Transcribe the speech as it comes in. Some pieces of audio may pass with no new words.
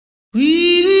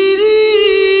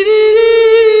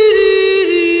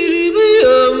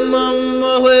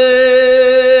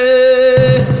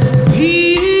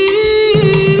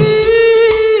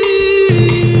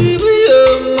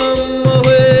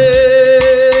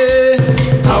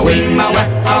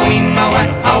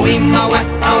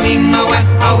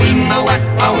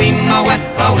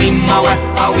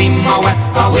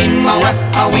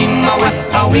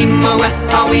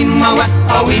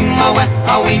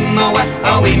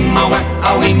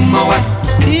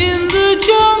In the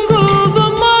jungle, the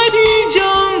mighty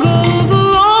jungle, the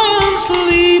lion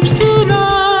sleeps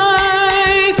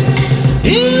tonight.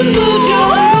 In the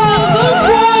jungle, the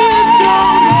quiet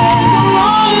jungle, the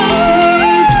lion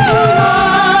sleeps tonight.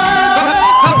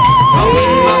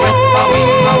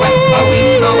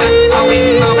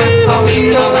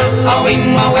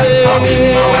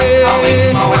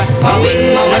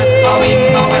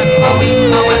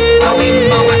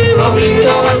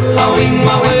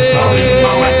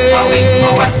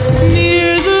 Near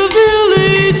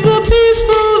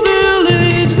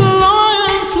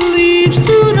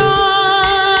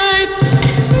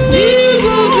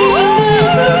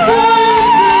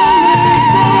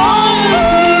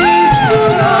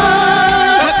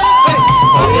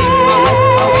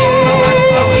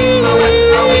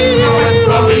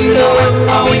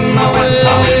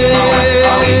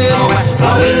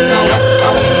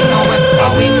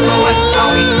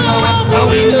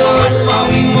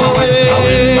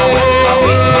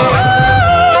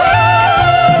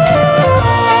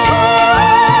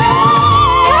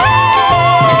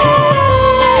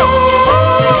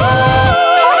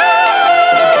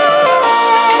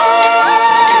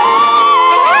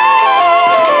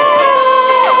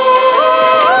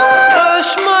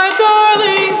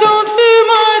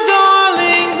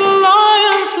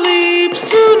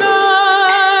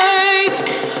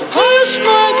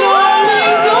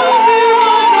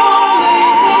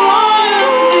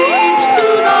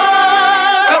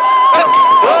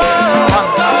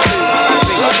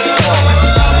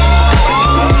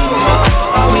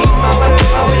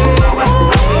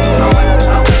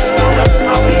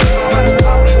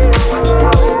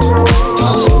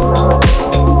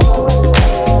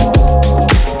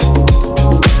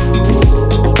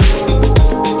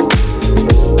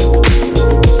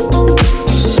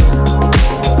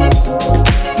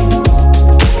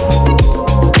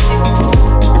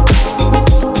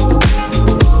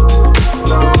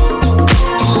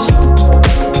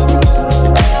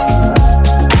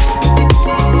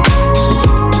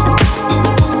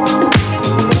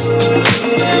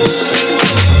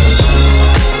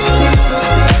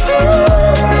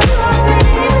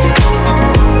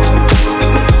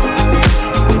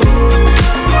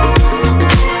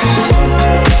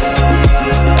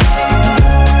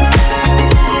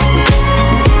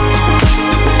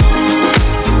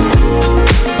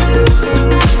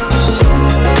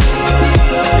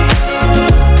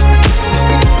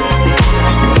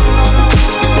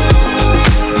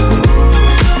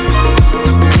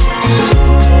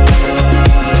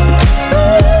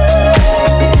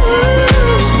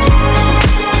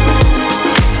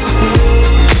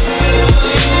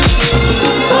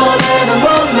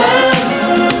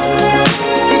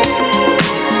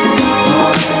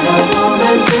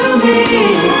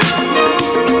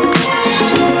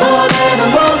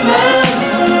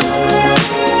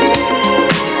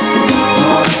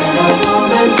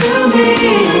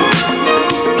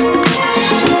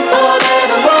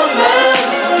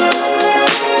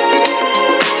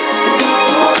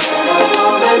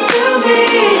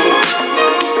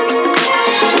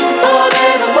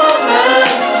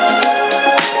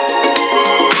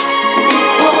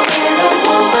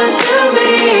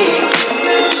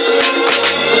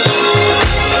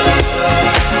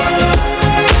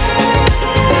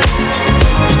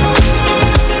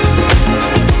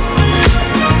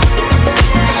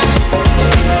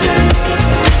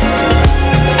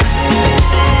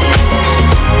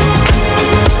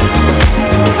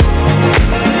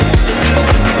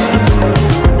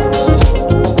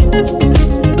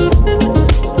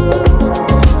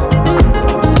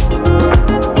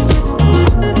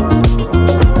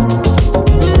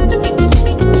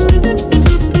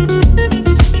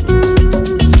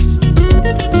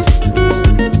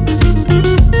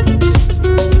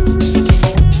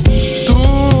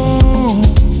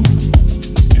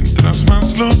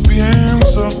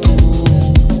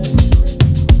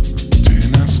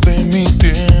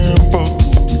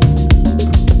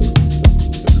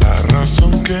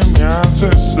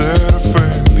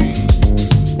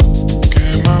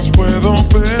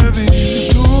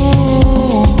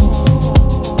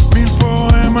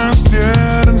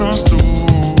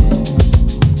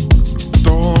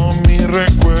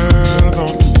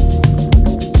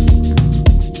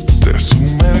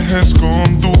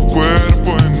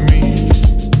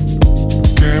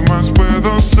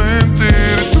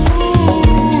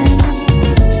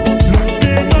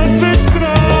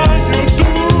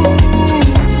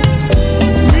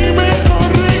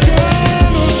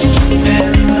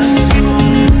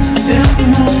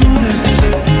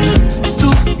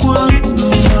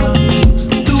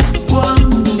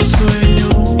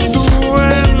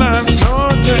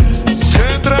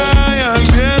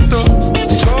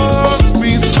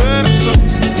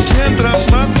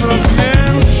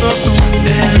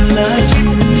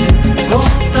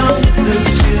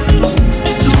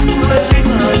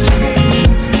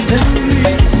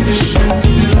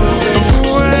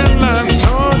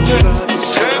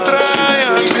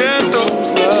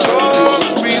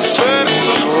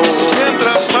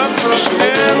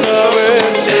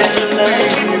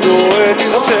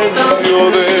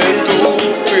frío de tu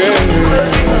piel.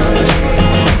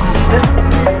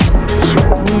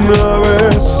 Solo una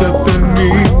vez he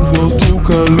tenido tu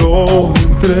calor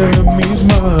entre mis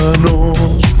manos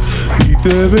y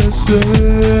te besé,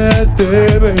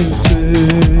 te besé,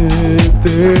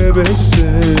 te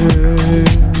besé.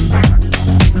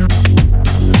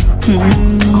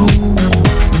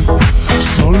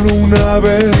 Solo una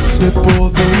vez he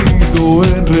podido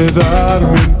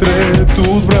enredarme entre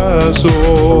tus brazos.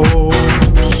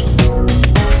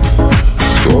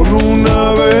 Solo una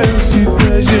vez y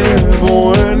te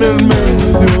llevo en el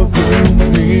medio de un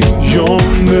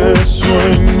millón de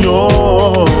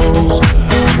sueños.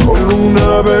 Solo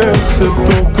una vez he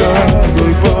tocado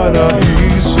el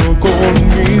paraíso con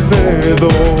mis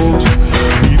dedos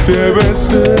y te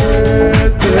besé,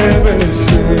 te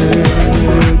besé,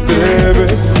 te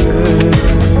besé.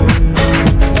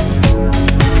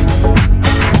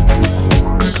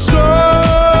 Solo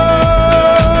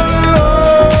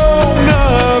una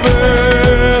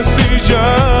vez y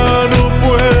ya no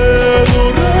puedo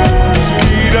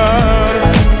respirar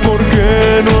porque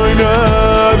no hay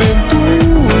nadie en tu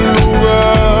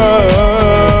lugar.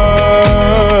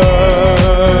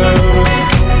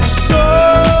 Solo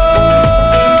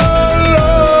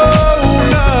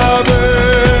una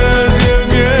vez y el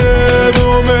miedo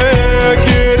me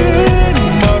quiere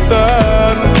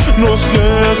matar. No sé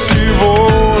si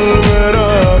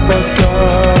volverá a pasar.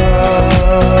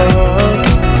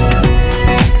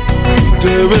 Y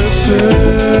te besé,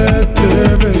 te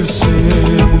besé,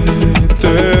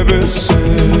 te besé.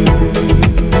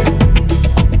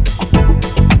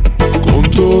 Con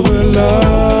todo el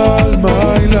alma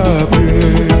y la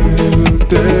piel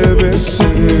te besé.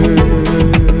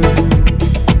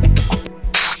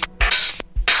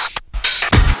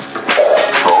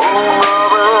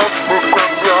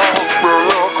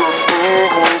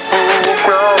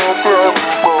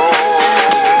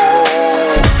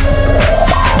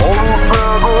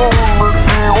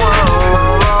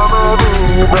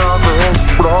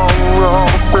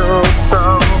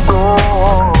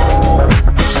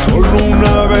 Solo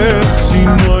una vez y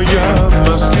no haya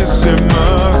más que ese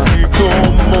mágico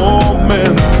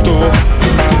momento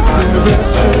en que te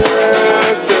besé,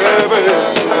 te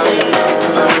besé,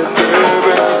 te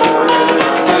besé.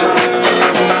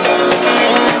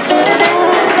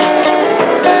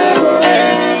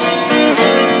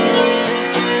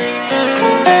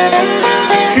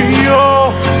 Y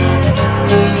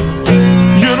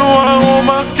yo no hago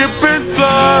más que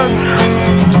pensar.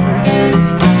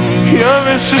 Y a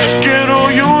veces quiero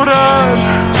llorar,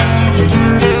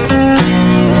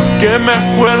 que me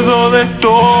acuerdo de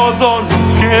todo lo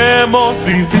que hemos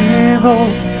vivido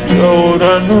y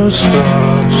ahora no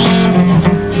estás.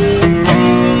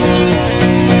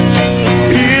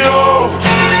 Y yo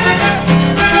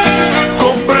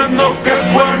comprendo que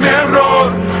fue mi error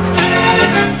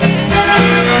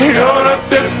y ahora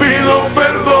te pido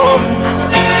perdón.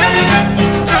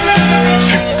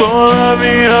 Si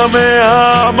todavía me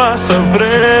amas,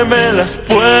 ábreme las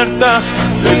puertas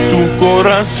de tu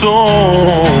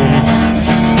corazón,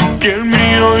 que el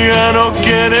mío ya no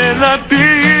quiere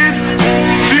latir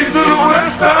si tú no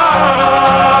estás.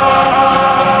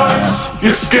 Y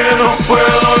es que no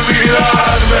puedo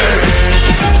olvidarme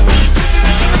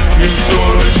ni un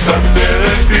solo instante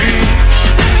de ti.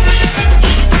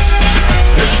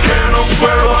 Es que no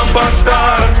puedo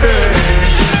apartarte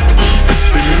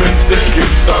de mi mente que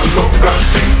está loca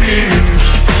sin ti.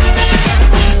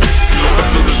 Los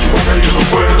brazos de tu boca yo no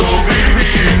puedo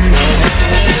vivir.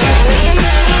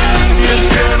 Y es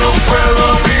que no puedo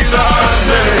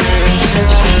olvidarme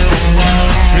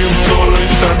ni un solo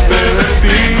instante de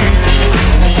ti.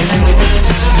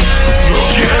 No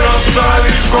quiero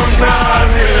salir con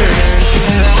nadie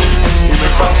y me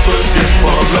paso el tiempo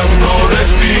hablando de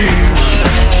ti,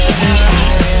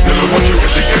 de lo mucho que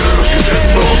te quiero, lo que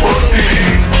siento por ti.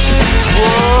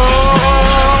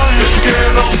 Oh, y es que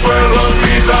no puedo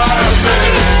olvidarte.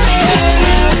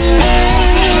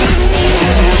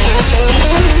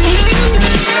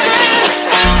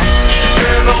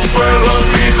 Que no puedo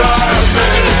olvidarte.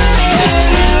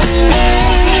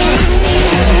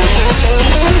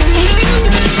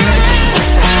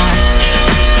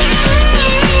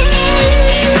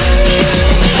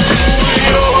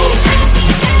 Yo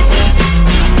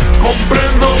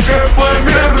comprendo que fue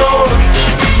mi error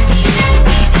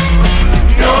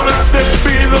y ahora te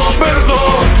pido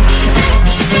perdón.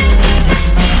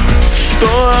 Si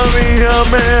todavía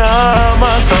me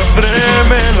amas,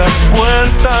 ábreme las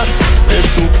puertas de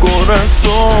tu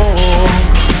corazón,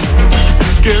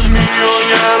 que el mío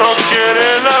ya no quiere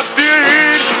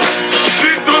latir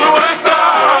si tú no estás.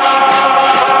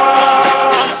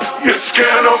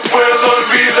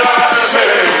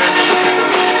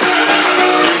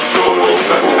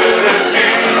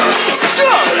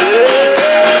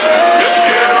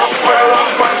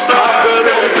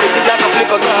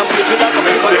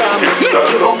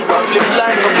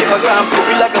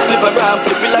 Instagram,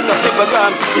 flip it like a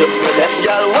flippergram. You left,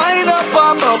 girl, wind up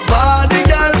on my body,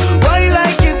 girl. Why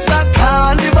like it's a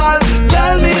carnival?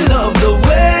 Girl, me love the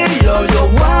way you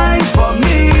wine for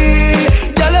me.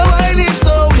 Girl, your wine is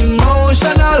so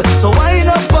emotional. So wind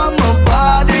up on my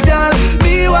body, girl.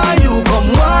 Me while you come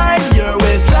wine your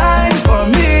waistline for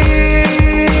me.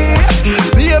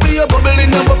 Baby, you're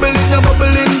bubbling, you're bubbling, you're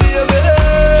bubbling, baby.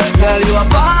 Girl, you a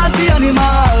party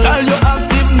animal. Girl, you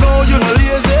active, no, you no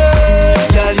lazy.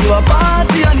 Girl, you a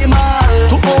party animal.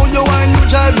 To own your wine, you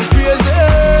drive me crazy.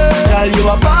 Girl, you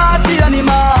a party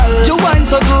animal. You wine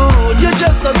so good, you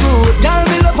just so good. Girl,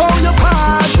 me love how you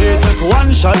party. She take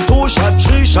 1 shot, 2 shot,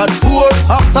 3 shot, 4.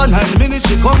 After 9 minutes,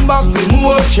 she come back for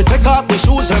more. She take off the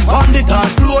shoes and pound it on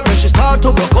floor. Then she start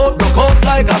to broke out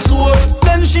like a sword.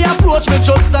 Then she approach me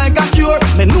just like a cure.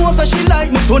 Me know that she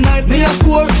like me tonight, me a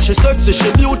score. She sexy,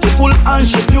 she beautiful and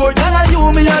she pure. Girl,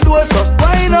 you me a do so.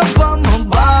 Wind up on my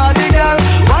body, girl.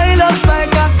 Wind us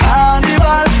like a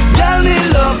carnival. Girl, me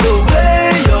love the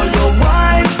way you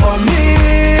wine for me.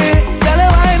 Girl,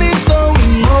 your wine is so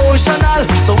emotional.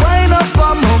 So wind up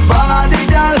on my body,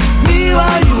 girl. Me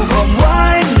while you come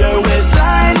wine your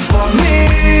waistline for me.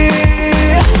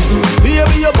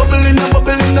 Baby, you're bubbling, you're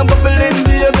bubbling, you're bubbling,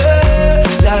 baby.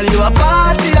 Girl, you a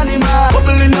party animal.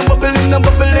 Bubbling, you're bubbling, you're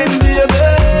bubbling, baby.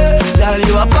 Girl,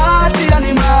 you a party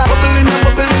animal. Bubbling, you're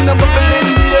bubbling, you're bubbling,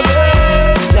 baby.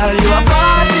 Girl, you a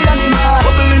party animal.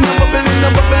 Bubbling, you're bubbling,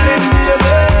 you're bubbling,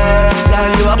 baby. Girl,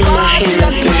 you a party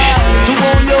animal. To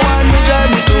own your wine, you drive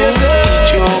me crazy.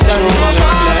 Girl, you a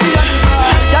party animal.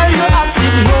 Girl, you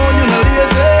active, no, you no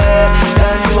lazy.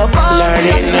 Girl, you a party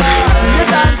animal. You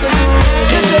dance so good,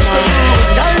 you dress so good.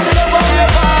 Girl, you love how you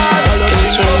party. El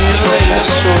sonido de las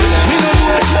olas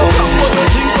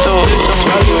recorriendo todo tu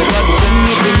cuerpo.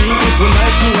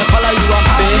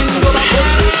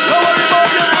 Bésame,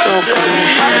 tócame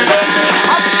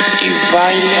y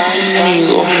baila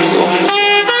conmigo.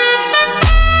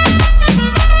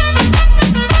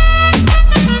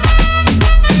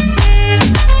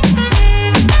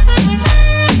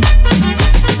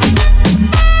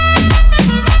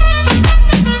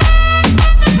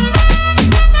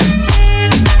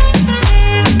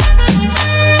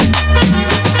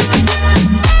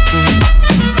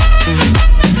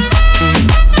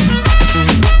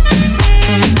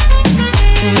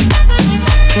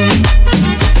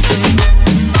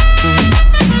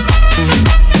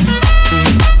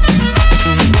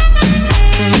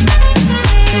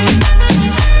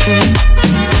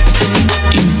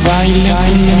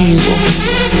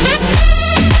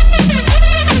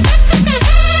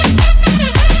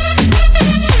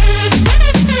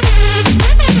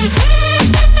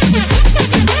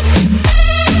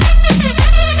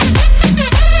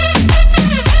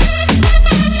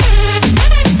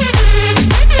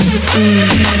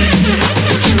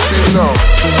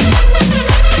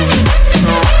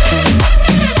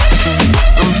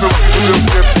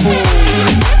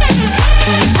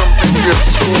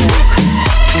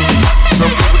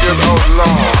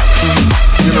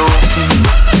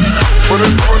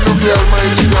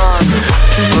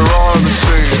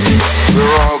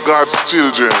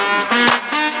 Children,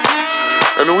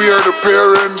 and we are the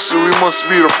parents, and we must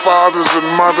be the fathers and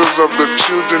mothers of the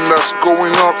children that's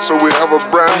going up, so we have a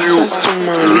brand new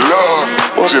love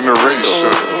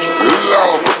generation.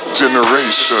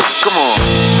 Come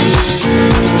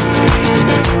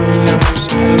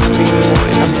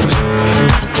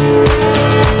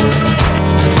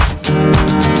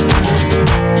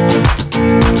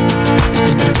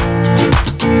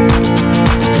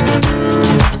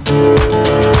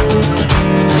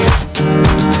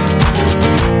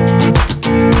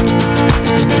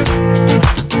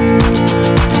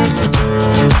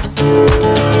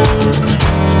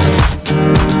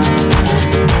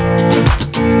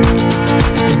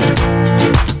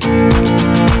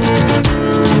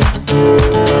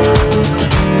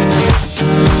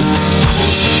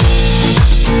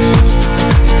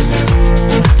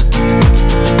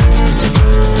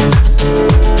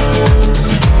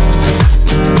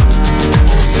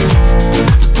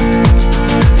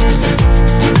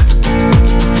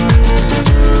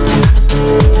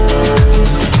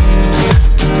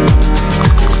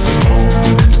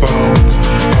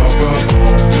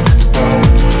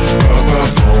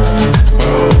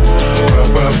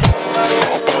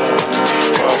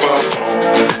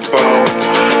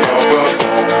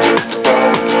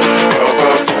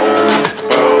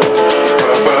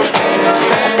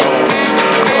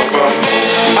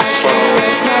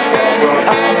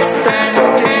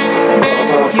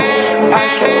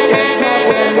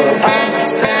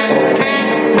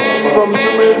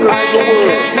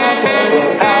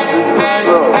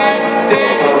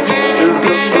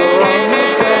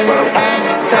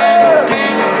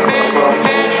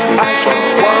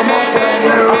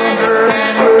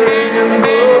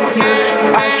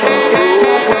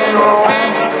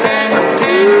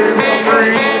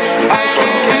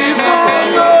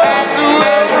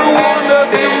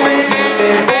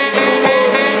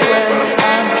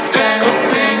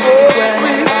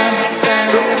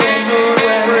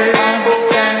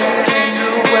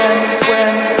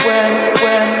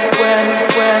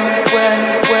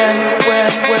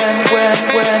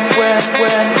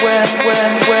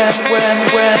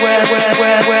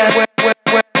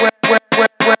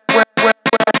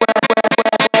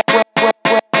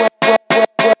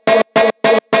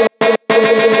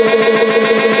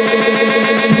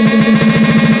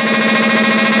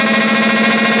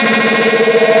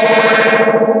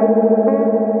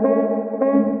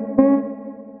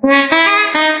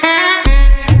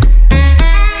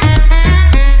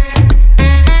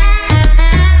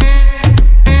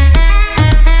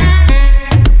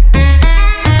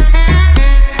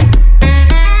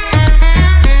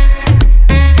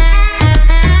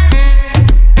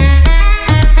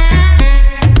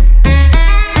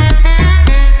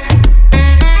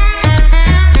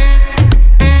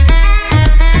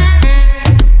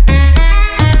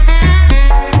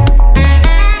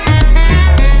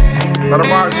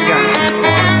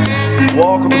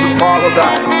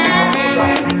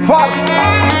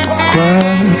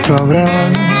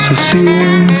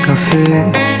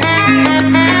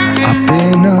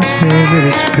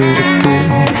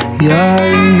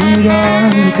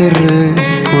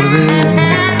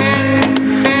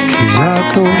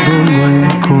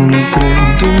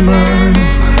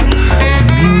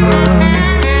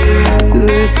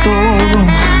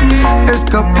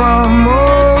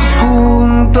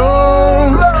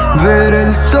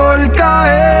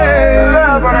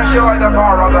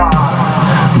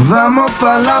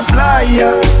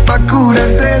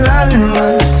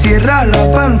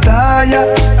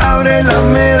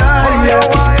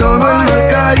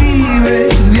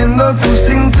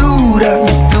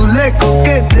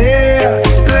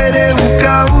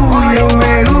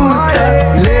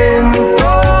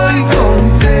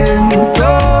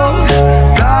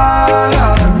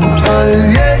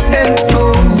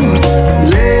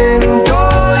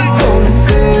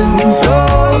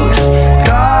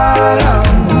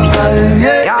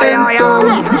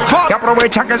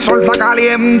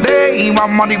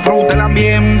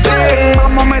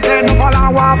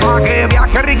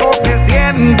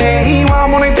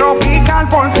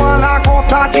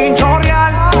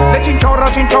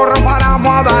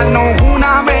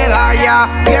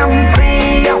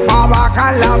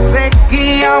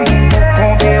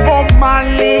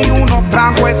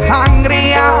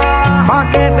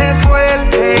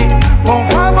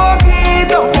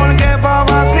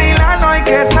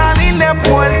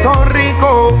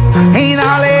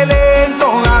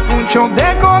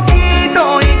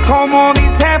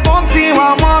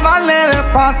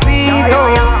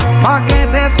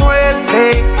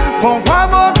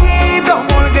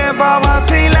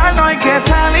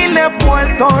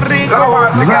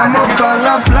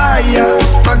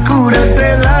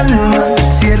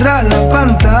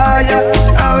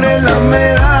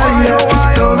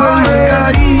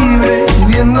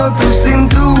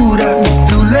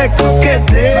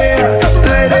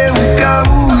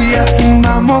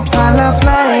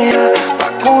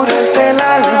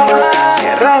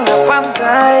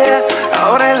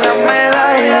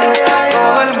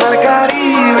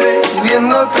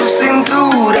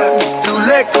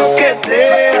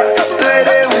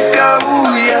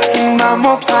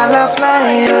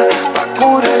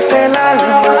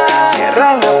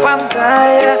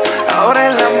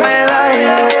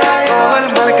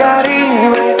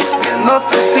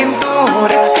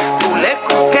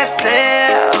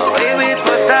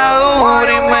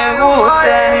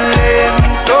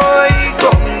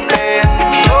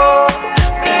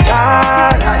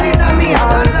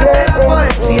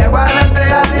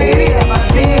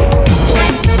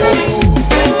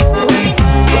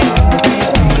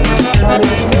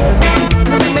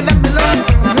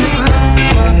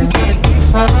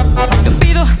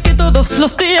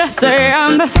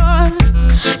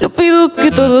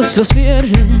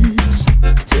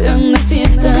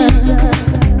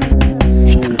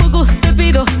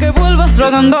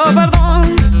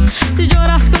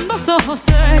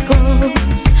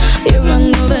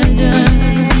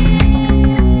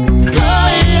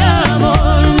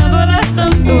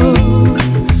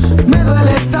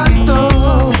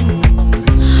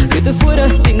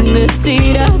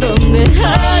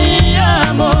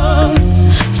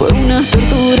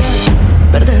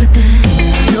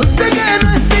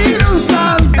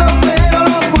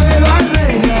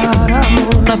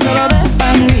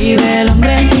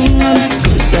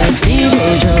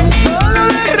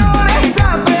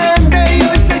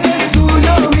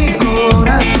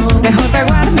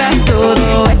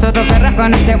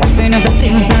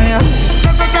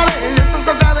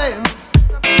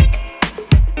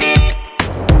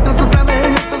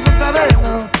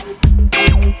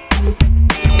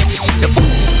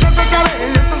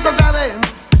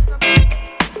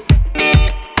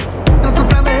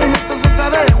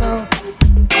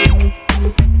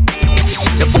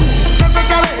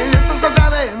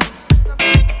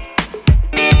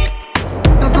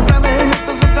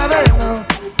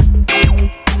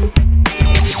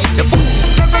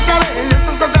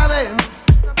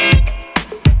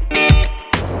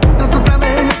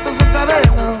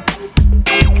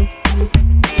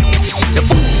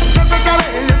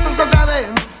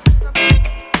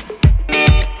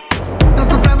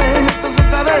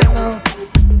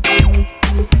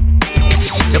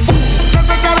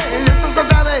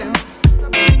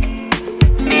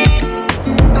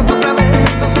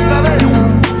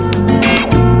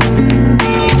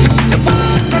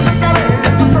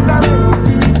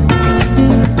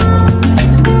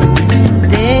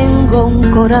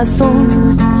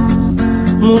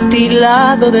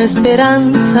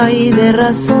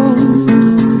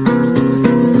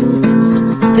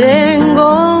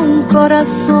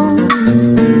corazón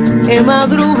que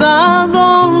madruga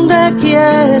donde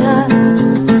quiera.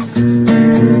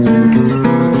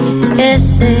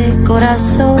 Ese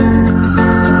corazón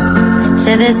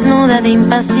se desnuda de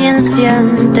impaciencia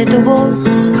ante tu voz.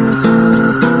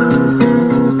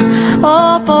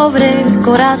 Oh, pobre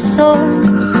corazón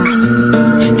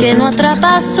que no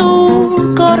atrapa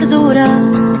su cordura.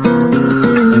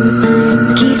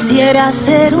 Quisiera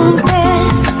ser un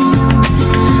pez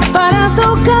para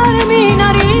tocar mi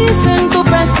nariz en tu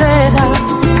pecera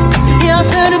y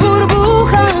hacer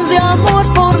burbujas de amor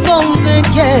por donde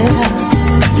quiera.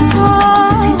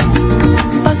 Oh,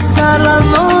 pasar la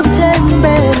noche en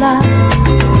vela,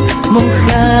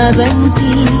 mojada en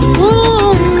ti.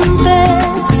 Un pez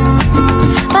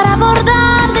para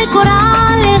bordar de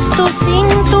corales tu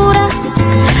cintura,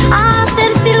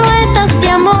 hacer siluetas de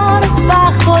amor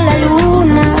bajo la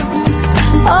luna.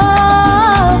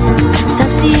 Oh,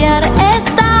 saciar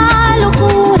esta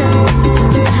locura,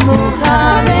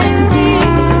 mojada en ti.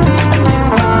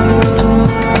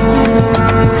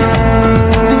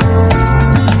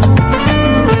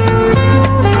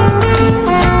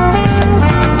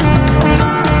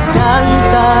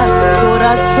 Canta,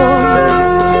 corazón,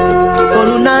 con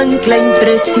un ancla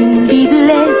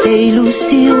imprescindible de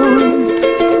ilusión.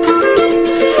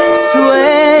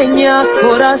 Sueña,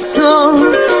 corazón,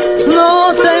 no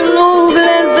te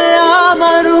nubles de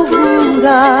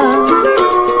amargura.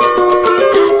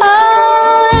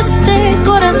 Oh, este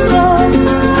corazón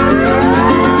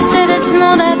se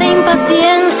desnuda de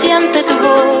impaciencia ante tu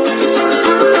voz.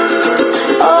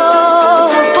 Oh,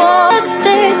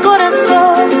 este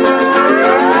corazón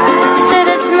se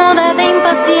desnuda de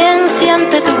impaciencia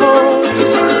ante tu voz.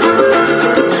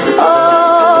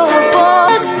 Oh,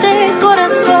 este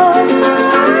corazón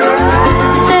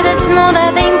se desnuda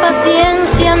de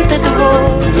impaciencia ante tu voz.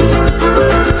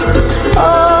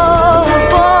 Oh,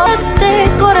 este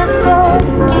corazón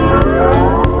se desnuda de impaciencia ante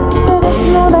tu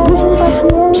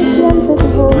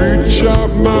voz. Reach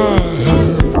out my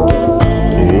hand,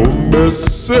 hombre,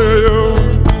 say yo,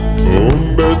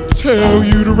 hombre, tell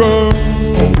you to run.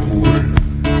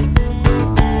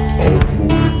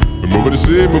 Nobody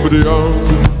say, nobody on.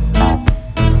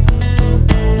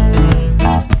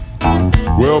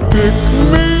 Well, pick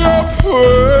me up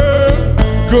with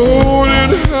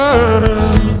golden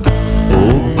hand.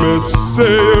 Hombre,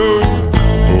 say yo,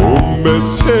 hombre,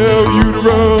 tell you to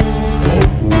run.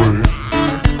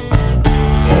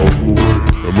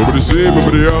 Nobody say,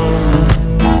 nobody on.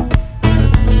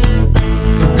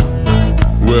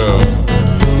 Well,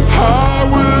 I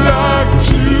would like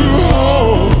to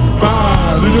hold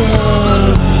my little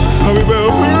hand. How we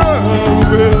will run,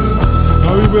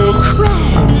 how we will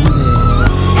cry.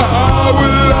 I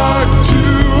would like to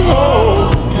hold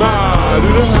my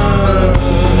little hand.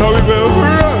 How we will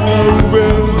run,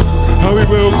 how we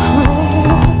will cry.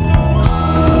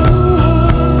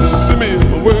 Send me in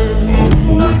my way,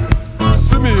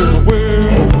 send me in my way,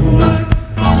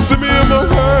 send me in my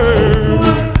way.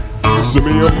 Send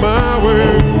me on my way,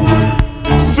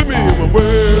 send me on my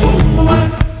way,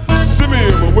 send me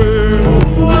on my way,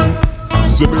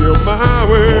 send me on my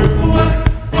way.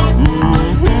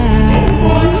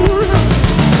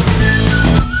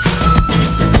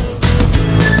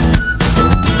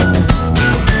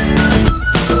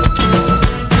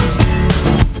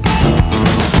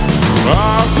 I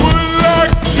would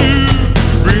like to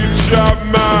reach out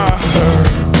my hand,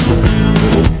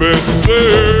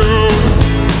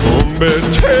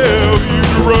 tell you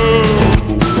to run.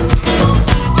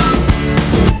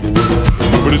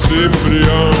 Nobody say, nobody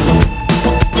on.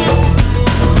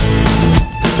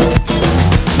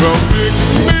 Well, pick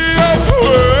me up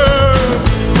with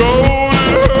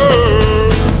golden hair.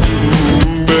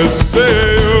 Say,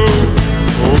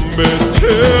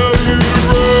 tell you to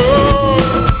run.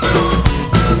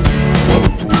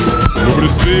 Nobody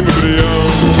say, nobody on.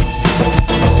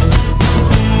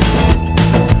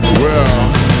 Well,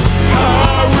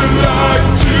 I would like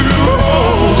to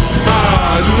hold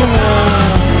my little hand.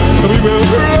 We will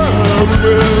run,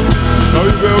 we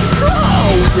will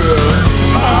crawl.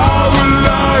 I would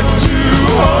like to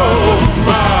hold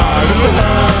my little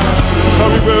hand.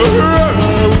 We will run,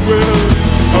 we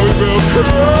will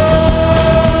crawl.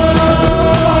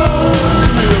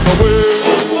 See me in my way,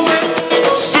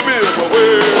 see me in my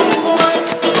way,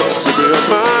 see me in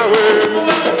my way.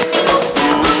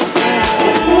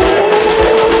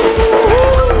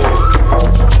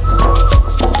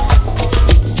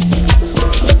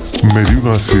 Me di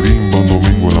una sirimba un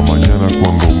domingo en la mañana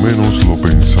cuando menos lo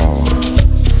pensaba.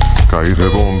 Caí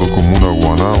redondo como una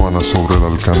guanábana sobre la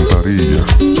alcantarilla.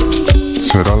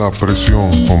 ¿Será la presión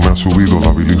o me ha subido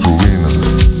la bilirrubina?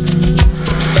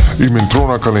 Y me entró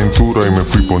una calentura y me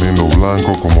fui poniendo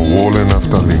blanco como bola de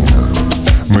naftalina.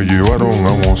 Me llevaron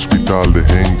a un hospital de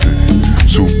gente,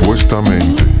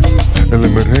 supuestamente. En la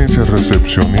emergencia el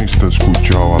recepcionista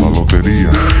escuchaba la lotería.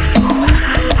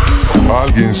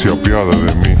 Alguien se apiada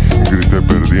de mí, grité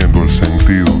perdiendo el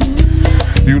sentido.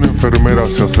 Y una enfermera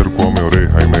se acercó a mi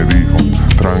oreja y me dijo: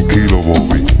 tranquilo,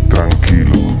 Bobby,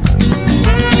 tranquilo.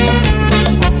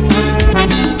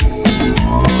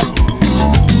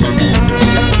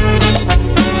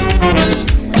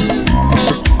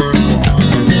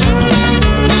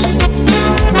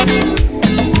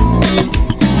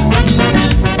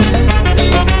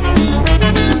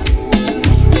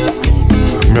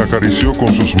 Me acarició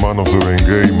con sus manos de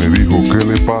Bengay y me dijo: ¿qué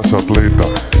le pasa, atleta?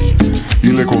 Y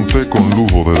le conté con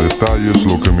lujo de detalles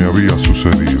lo que me había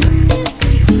sucedido.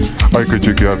 Hay que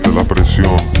chequearte la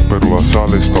presión, pero la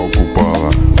sala está ocupada.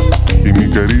 Y mi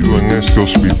querido, en este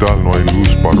hospital no hay luz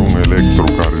para un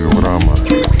electrocardiograma.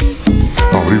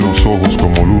 Abrí los ojos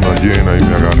como luna llena y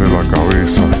me agarré la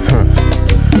cabeza.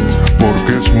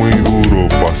 Porque es muy duro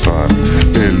pasar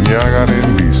el Niágara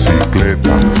en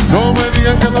bicicleta. No me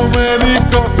digan que los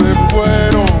médicos se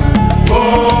fueron.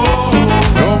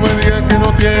 No me digan que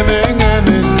no tienen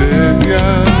anestesia.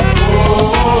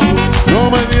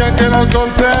 No me digan que el alcohol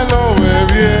se lo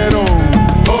bebieron.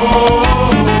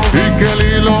 Y que el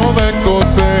hilo de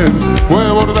coser fue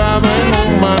bordado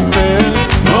en un mantel.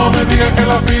 No me digan que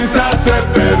las pinzas se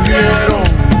perdieron.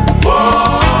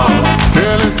 Que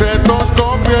el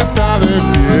estetoscopio está de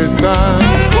fiesta.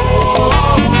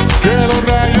 Que los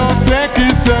rayos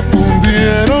X se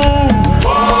fundieron.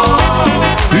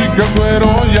 Y que el suero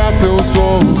ya se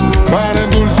usó para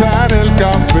endulzar el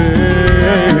café.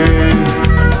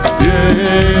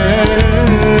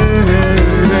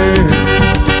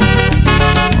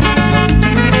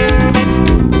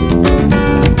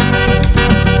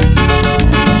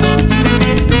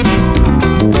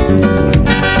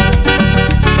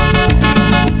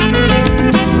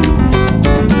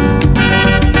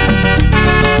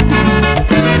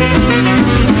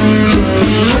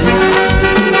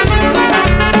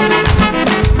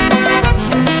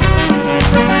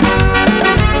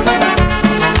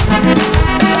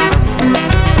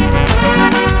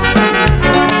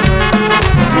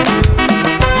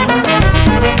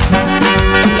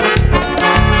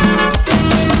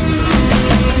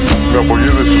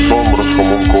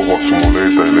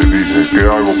 ¿Qué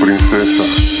hago, princesa?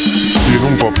 Y en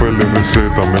un papel de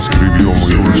receta me escribió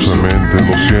muy dulcemente: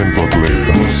 lo siento,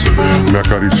 atleta. Me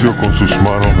acarició con sus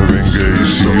manos de Bengay y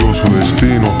siguió su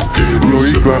destino. Lo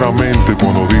oí claramente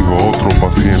cuando dijo a otro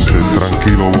paciente: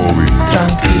 tranquilo, Bobby,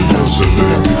 tranquilo.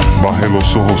 Bajé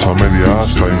los ojos a media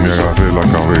asta y me agarré la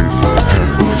cabeza.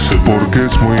 Porque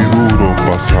es muy duro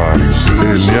pasar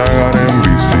el Niágara en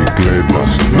bicicleta.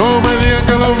 No me digan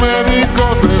que los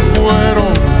médicos se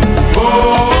fueron.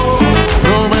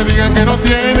 No me digan que no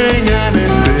tienen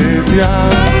anestesia.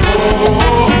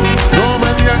 No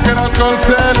me digan que el alcohol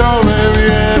se lo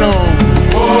bebieron.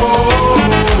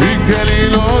 Y que el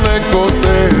hilo de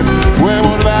coser fue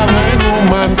bordado en un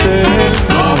mantel.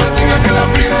 No me digan que las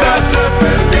pinzas se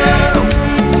perdieron.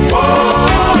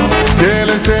 Que el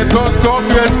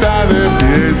estetoscopio está de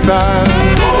fiesta.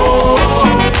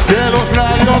 Que los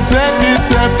rayos X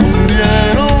se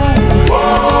fundieron.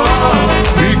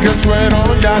 Y que el suero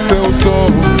ya se usó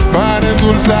para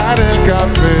endulzar el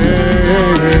café.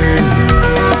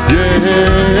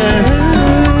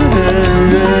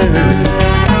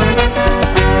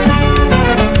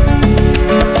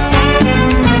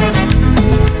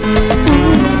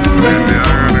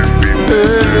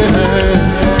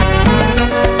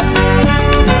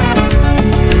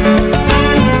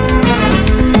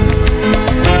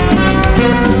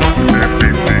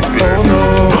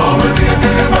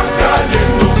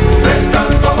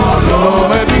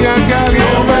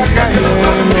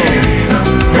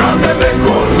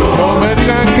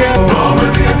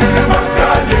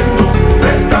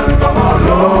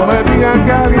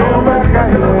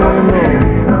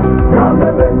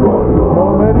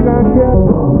 No me digan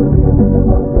que